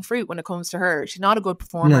low-hanging fruit when it comes to her. She's not a good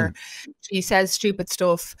performer. Yeah. She says stupid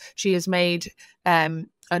stuff. She has made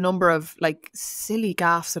a number of, like, silly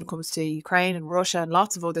gaffes when it comes to Ukraine and Russia and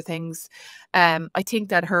lots of other things. I think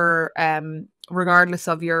that her, regardless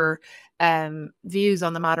of your views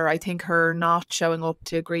on the matter, I think her not showing up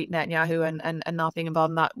to greet Netanyahu and not being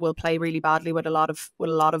involved in that will play really badly with a lot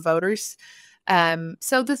of voters.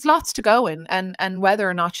 So there's lots to go in, and whether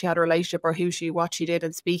or not she had a relationship or what she did,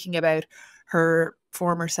 and speaking about her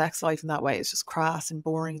former sex life in that way is just crass and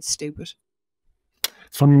boring and stupid.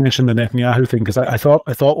 It's funny you mentioned the Netanyahu thing, because I thought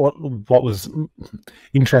what was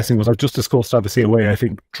interesting was, I've just discussed obviously a way I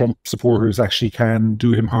think Trump supporters actually can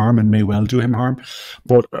do him harm and may well do him harm,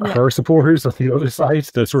 but her supporters on the other side,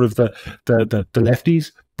 the sort of the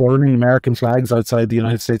lefties, burning American flags outside the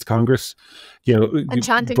United States Congress, you know, and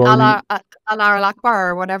chanting Allah Akbar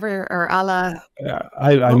or whatever, or Allah.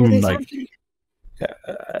 I mean, like,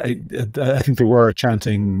 I think they were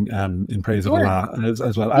chanting in praise of Allah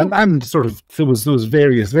as well, and sort of there was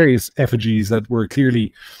various effigies that were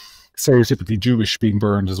clearly stereotypically Jewish being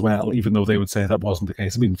burned as well, even though they would say that wasn't the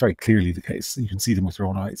case. I mean, very clearly the case. You can see them with your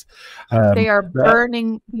own eyes. They are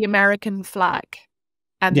burning the American flag.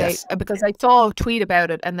 And yes. Because I saw a tweet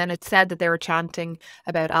about it, and then it said that they were chanting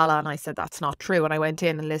about Allah, and I said, that's not true. And I went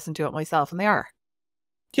in and listened to it myself, and they are.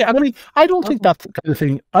 Yeah, I mean, I don't think that's the kind of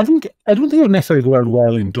thing. I don't think it would necessarily go down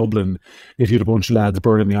well in Dublin if you had a bunch of lads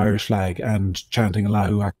burning the Irish flag and chanting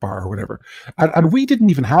Allahu Akbar or whatever. And we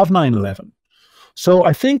didn't even have 9/11. So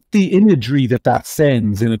I think the imagery that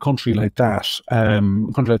sends in a country like that, a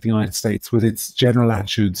country like the United States, with its general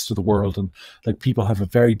attitudes to the world, and like people have a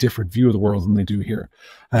very different view of the world than they do here.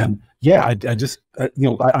 I just,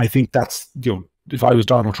 I think that's, if I was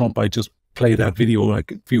Donald Trump, I'd just play that video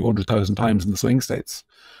like a few 100,000 times in the swing states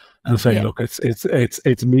and say, look,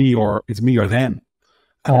 it's me or them.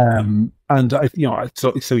 And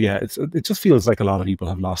it just feels like a lot of people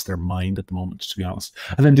have lost their mind at the moment, to be honest.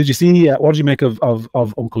 And then did you see, what did you make of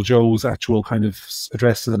Uncle Joe's actual kind of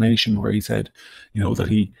address to the nation, where he said,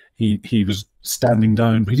 that he was standing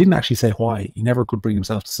down, but he didn't actually say why. He never could bring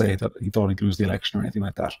himself to say that he thought he'd lose the election or anything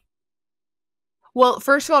like that. Well,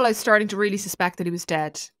 first of all, I was starting to really suspect that he was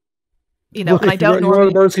dead. And I don't normally.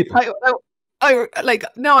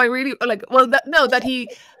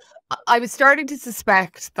 I was starting to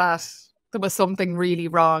suspect that there was something really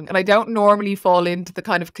wrong, and I don't normally fall into the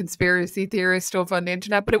kind of conspiracy theorist stuff on the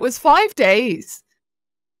internet, but it was 5 days.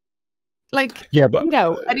 And he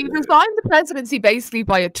resigned the presidency basically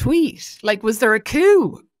by a tweet. Like, was there a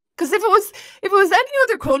coup? Because if it was any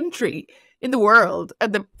other country in the world,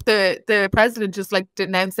 and the president just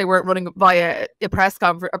announced they weren't running via a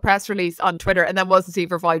press release on Twitter, and then wasn't seen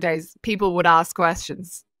for 5 days, people would ask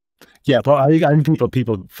questions. Yeah, but I think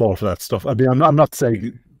people fall for that stuff. I mean, I'm not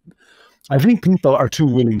saying. I think people are too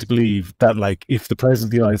willing to believe that, like, if the president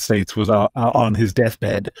of the United States was on his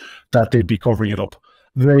deathbed, that they'd be covering it up.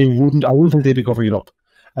 They wouldn't. I wouldn't think they'd be covering it up.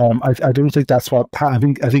 I don't think that's what. I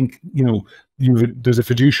think there's a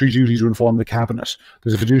fiduciary duty to inform the cabinet.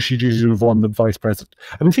 There's a fiduciary duty to inform the vice president.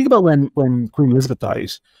 I mean, think about when Queen Elizabeth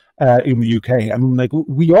died. In the UK, I mean, like,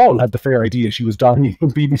 we all had the fair idea she was dying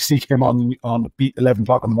when BBC came on 11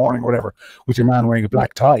 o'clock in the morning or whatever, with your man wearing a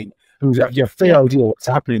black tie. You have a fair idea what's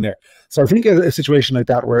happening there. So I think a situation like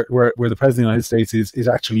that, where the president of the United States is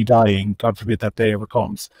actually dying, God forbid that day ever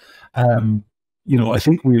comes, I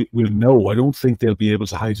think we'll know. I don't think they'll be able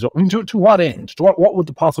to hide it up. I mean, to what end? To what would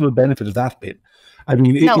the possible benefit of that been? I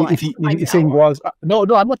mean, if he's saying was no,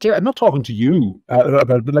 I'm not talking to you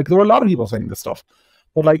about, but like, there were a lot of people saying this stuff.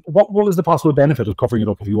 But like, what was the possible benefit of covering it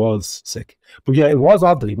up if he was sick? But yeah, it was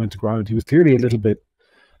odd that he went to ground. He was clearly a little bit.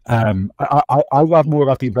 I got more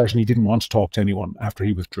about the impression he didn't want to talk to anyone after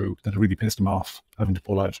he withdrew. That it really pissed him off having to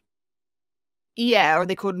pull out. Yeah, or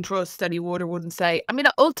they couldn't trust that he would or wouldn't say. I mean,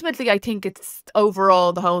 ultimately, I think it's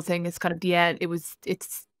overall the whole thing is kind of the end. It's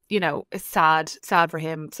it's sad for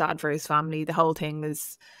him, sad for his family. The whole thing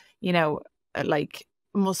is,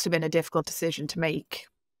 must have been a difficult decision to make,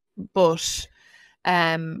 but.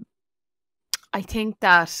 I think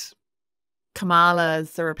that Kamala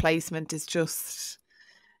as the replacement is just,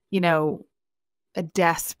 a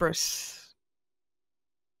desperate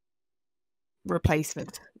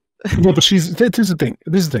replacement. Yeah, but this is the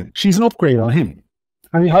thing. She's an upgrade on him.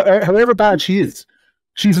 I mean, however bad she is,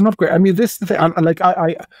 she's an upgrade. I mean, this is the thing.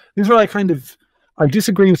 This is where I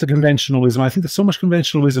disagree with the conventionalism. I think there's so much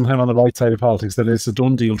conventionalism kind of on the right side of politics that it's a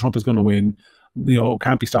done deal. Trump is going to win.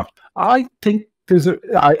 Can't be stopped. I think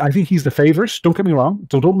I think he's the favourite. Don't get me wrong.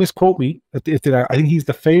 So don't misquote me. I think he's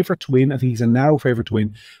the favourite to win. I think he's a now favourite to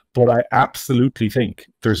win. But I absolutely think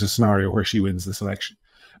there's a scenario where she wins this election,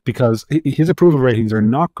 because his approval ratings are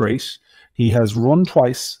not great. He has run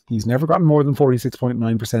twice. He's never gotten more than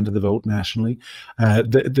 46.9% of the vote nationally.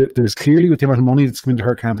 There's clearly, with the amount of money that's come into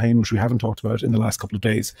her campaign, which we haven't talked about in the last couple of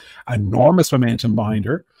days, enormous momentum behind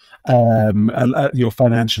her.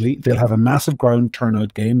 Financially, they'll have a massive ground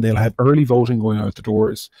turnout game. They'll have early voting going out the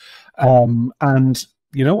doors. I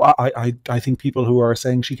think people who are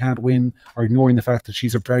saying she can't win are ignoring the fact that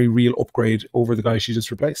she's a very real upgrade over the guy she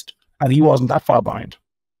just replaced. And he wasn't that far behind.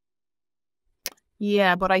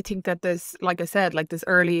 Yeah, but I think that there's, like I said, like this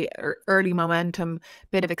early momentum,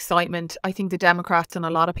 bit of excitement. I think the Democrats and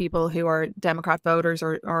a lot of people who are Democrat voters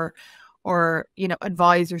are or, you know,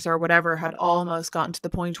 advisors or whatever had almost gotten to the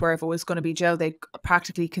point where if it was going to be Joe, they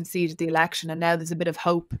practically conceded the election. And now there's a bit of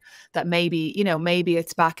hope that maybe, you know, maybe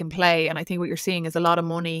it's back in play. And I think what you're seeing is a lot of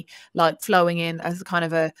money like flowing in as kind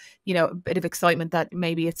of a, you know, a bit of excitement that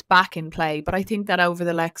maybe it's back in play. But I think that over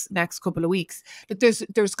the next couple of weeks, that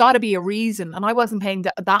there's got to be a reason. And I wasn't paying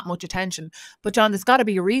that much attention. But John, there's got to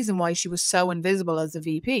be a reason why she was so invisible as a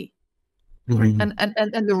VP. And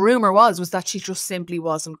the rumor was that she just simply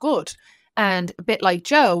wasn't good. And a bit like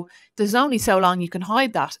Joe, there's only so long you can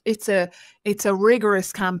hide that. It's a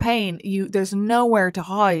rigorous campaign. There's nowhere to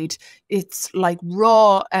hide. It's like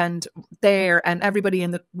raw and there, and everybody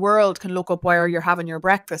in the world can look up where you're having your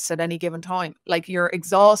breakfast at any given time. Like you're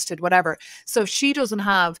exhausted, whatever. So if she doesn't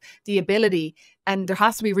have the ability, and there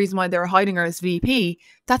has to be a reason why they're hiding her as VP,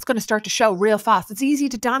 that's going to start to show real fast. It's easy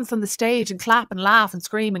to dance on the stage and clap and laugh and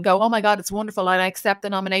scream and go, oh my God, it's wonderful, and I accept the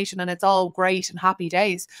nomination and it's all great and happy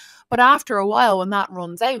days. But after a while, when that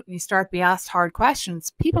runs out and you start to be asked hard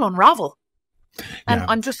questions, people unravel. And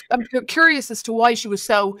I'm curious as to why she was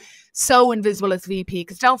so invisible as VP.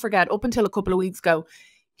 Because don't forget, up until a couple of weeks ago,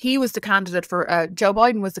 he was the candidate for, Joe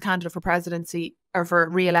Biden was the candidate for presidency or for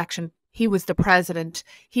re-election. He was the president.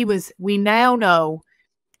 We now know,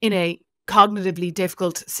 in a cognitively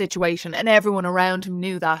difficult situation, and everyone around him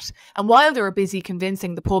knew that. And while they were busy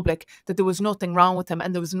convincing the public that there was nothing wrong with him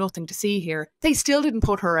and there was nothing to see here, they still didn't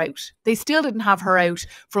put her out. They still didn't have her out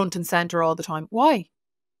front and centre all the time. Why?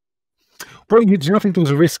 But do you not think there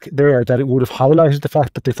was a risk there that it would have highlighted the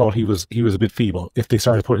fact that they thought he was a bit feeble if they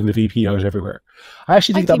started putting the VP out everywhere? I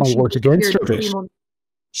actually think that might work against her a bit.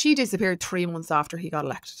 She disappeared 3 months after he got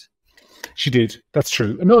elected. She did. That's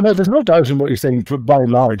true. No, there's no doubt in what you're saying. By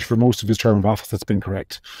and large, for most of his term of office, that's been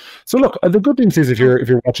correct. So look, the good news is if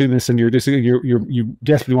you're watching this and you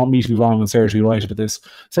definitely want me to be wrong and Sarah to be right about this.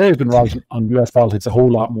 Sarah's been right on US politics a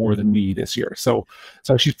whole lot more than me this year. So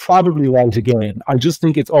she's probably right again. I just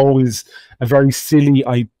think it's always a very silly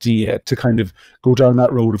idea to kind of go down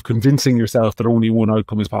that road of convincing yourself that only one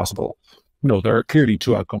outcome is possible. No, there are clearly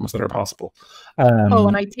two outcomes that are possible.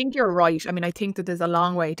 And I think you're right. I mean, I think that there's a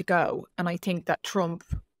long way to go. And I think that Trump,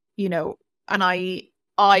 you know, and I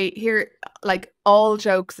hear, like, all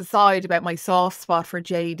jokes aside about my soft spot for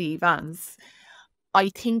JD Vance, I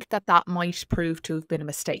think that might prove to have been a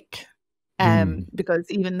mistake. Because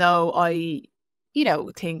even though I, you know,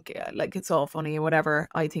 think like it's all funny or whatever,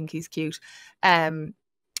 I think he's cute. And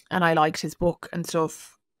I liked his book and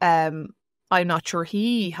stuff. I'm not sure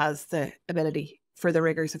he has the ability for the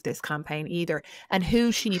rigors of this campaign either. And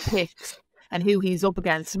who she picks and who he's up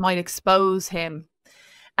against might expose him.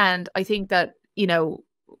 And I think that, you know,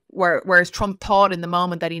 whereas Trump thought in the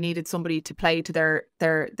moment that he needed somebody to play to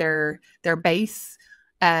their base,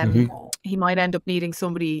 he might end up needing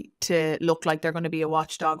somebody to look like they're going to be a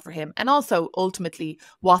watchdog for him. And also, ultimately,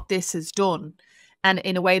 what this has done, and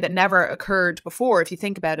in a way that never occurred before, if you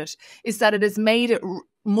think about it, is that it has made it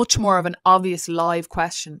much more of an obvious live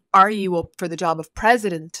question. Are you up for the job of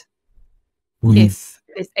president if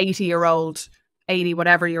this 80-year-old, 80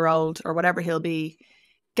 whatever year old or whatever he'll be,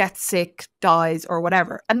 gets sick, dies or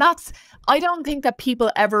whatever? And I don't think that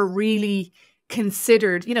people ever really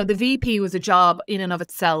considered, you know, the VP was a job in and of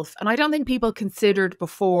itself. And I don't think people considered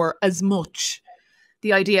before as much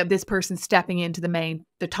the idea of this person stepping into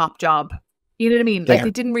the top job. You know what I mean? Like,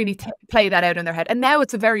 they didn't really play that out in their head. And now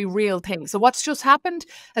it's a very real thing. So what's just happened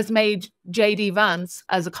has made JD Vance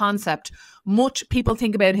as a concept, people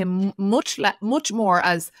think about him much more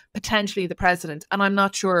as potentially the president. And I'm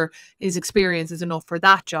not sure his experience is enough for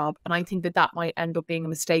that job. And I think that might end up being a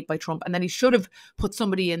mistake by Trump. And then he should have put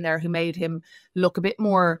somebody in there who made him look a bit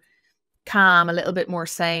more calm, a little bit more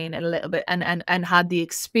sane, and a little bit and had the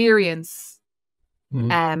experience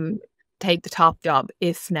take the top job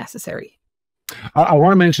if necessary. I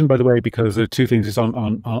want to mention, by the way, because there are two things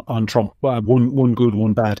on Trump, one good,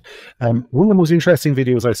 one bad. One of the most interesting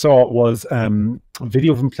videos I saw was a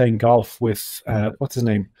video of him playing golf with, what's his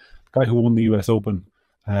name? The guy who won the US Open,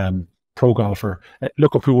 pro golfer.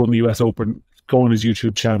 Look up who won the US Open, go on his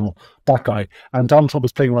YouTube channel, that guy. And Donald Trump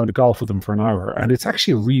was playing around a golf with him for an hour. And it's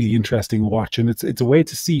actually a really interesting watch. And it's a way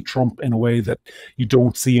to see Trump in a way that you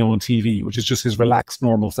don't see on TV, which is just his relaxed,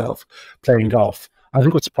 normal self playing golf. I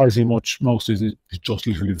think what surprised me most is he's just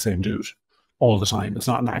literally the same dude all the time. It's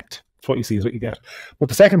not an act. It's what you see is what you get. But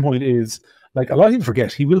the second point is, like, a lot of people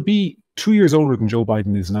forget, he will be 2 years older than Joe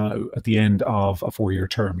Biden is now at the end of a 4-year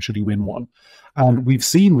term, should he win one. And we've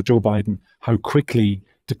seen with Joe Biden how quickly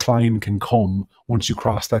decline can come once you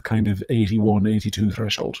cross that kind of 81, 82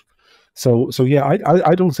 threshold. So yeah,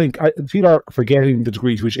 I don't think, people are forgetting the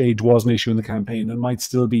degree to which age was an issue in the campaign and might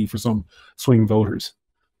still be for some swing voters.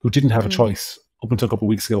 who didn't have a choice up until a couple of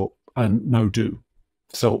weeks ago and now do.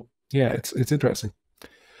 So yeah, it's interesting.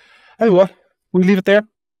 Anyway, we leave it there.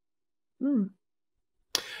 We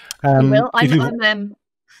will.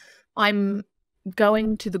 I'm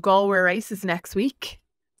going to the Galway races next week.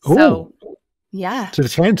 So yeah. To the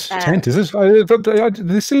tent. Tent, is it? Did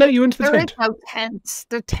they still let you into the tent? There is no tent.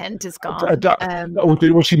 The tent is gone.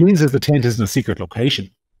 What she means is the tent isn't a secret location.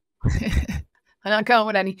 I'm not going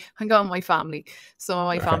with any. I'm going with my family. Some of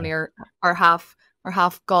my family are half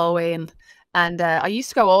Galway, and I used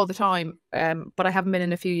to go all the time, but I haven't been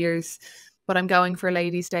in a few years. But I'm going for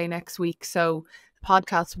Ladies' Day next week, so the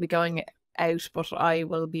podcast will be going out, but I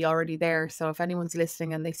will be already there. So if anyone's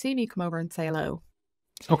listening and they see me, come over and say hello.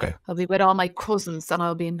 Okay. I'll be with all my cousins and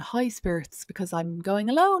I'll be in high spirits because I'm going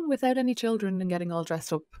alone without any children and getting all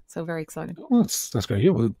dressed up. So very exciting. Well, that's great.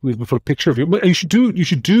 Yeah, we'll put a picture of you. But you should do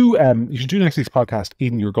next week's podcast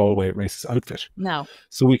in your Galway races outfit. No.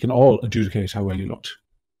 So we can all adjudicate how well you looked.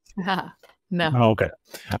 No. Okay.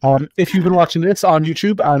 If you've been watching this on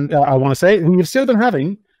YouTube, and I want to say we've still been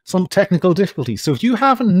having some technical difficulties. So if you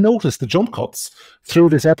haven't noticed the jump cuts through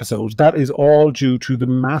this episode, that is all due to the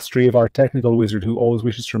mastery of our technical wizard who always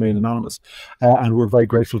wishes to remain anonymous. And we're very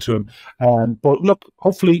grateful to him. But look,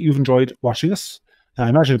 hopefully you've enjoyed watching us. I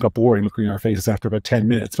imagine it got boring looking at our faces after about 10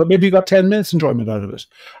 minutes, but maybe you got 10 minutes enjoyment out of it.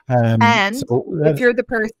 If you're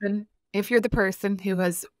the person who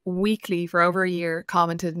has weekly for over a year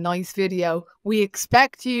commented nice video, we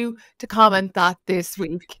expect you to comment that this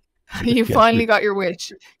week. You finally got your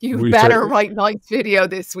wish. You better write nice video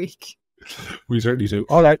this week. We certainly do.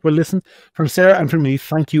 All right. Well, listen, from Sarah and from me,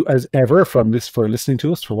 thank you as ever for listening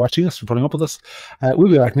to us, for watching us, for putting up with us. We'll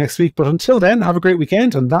be back next week. But until then, have a great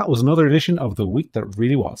weekend. And that was another edition of The Week That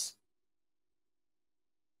Really Was.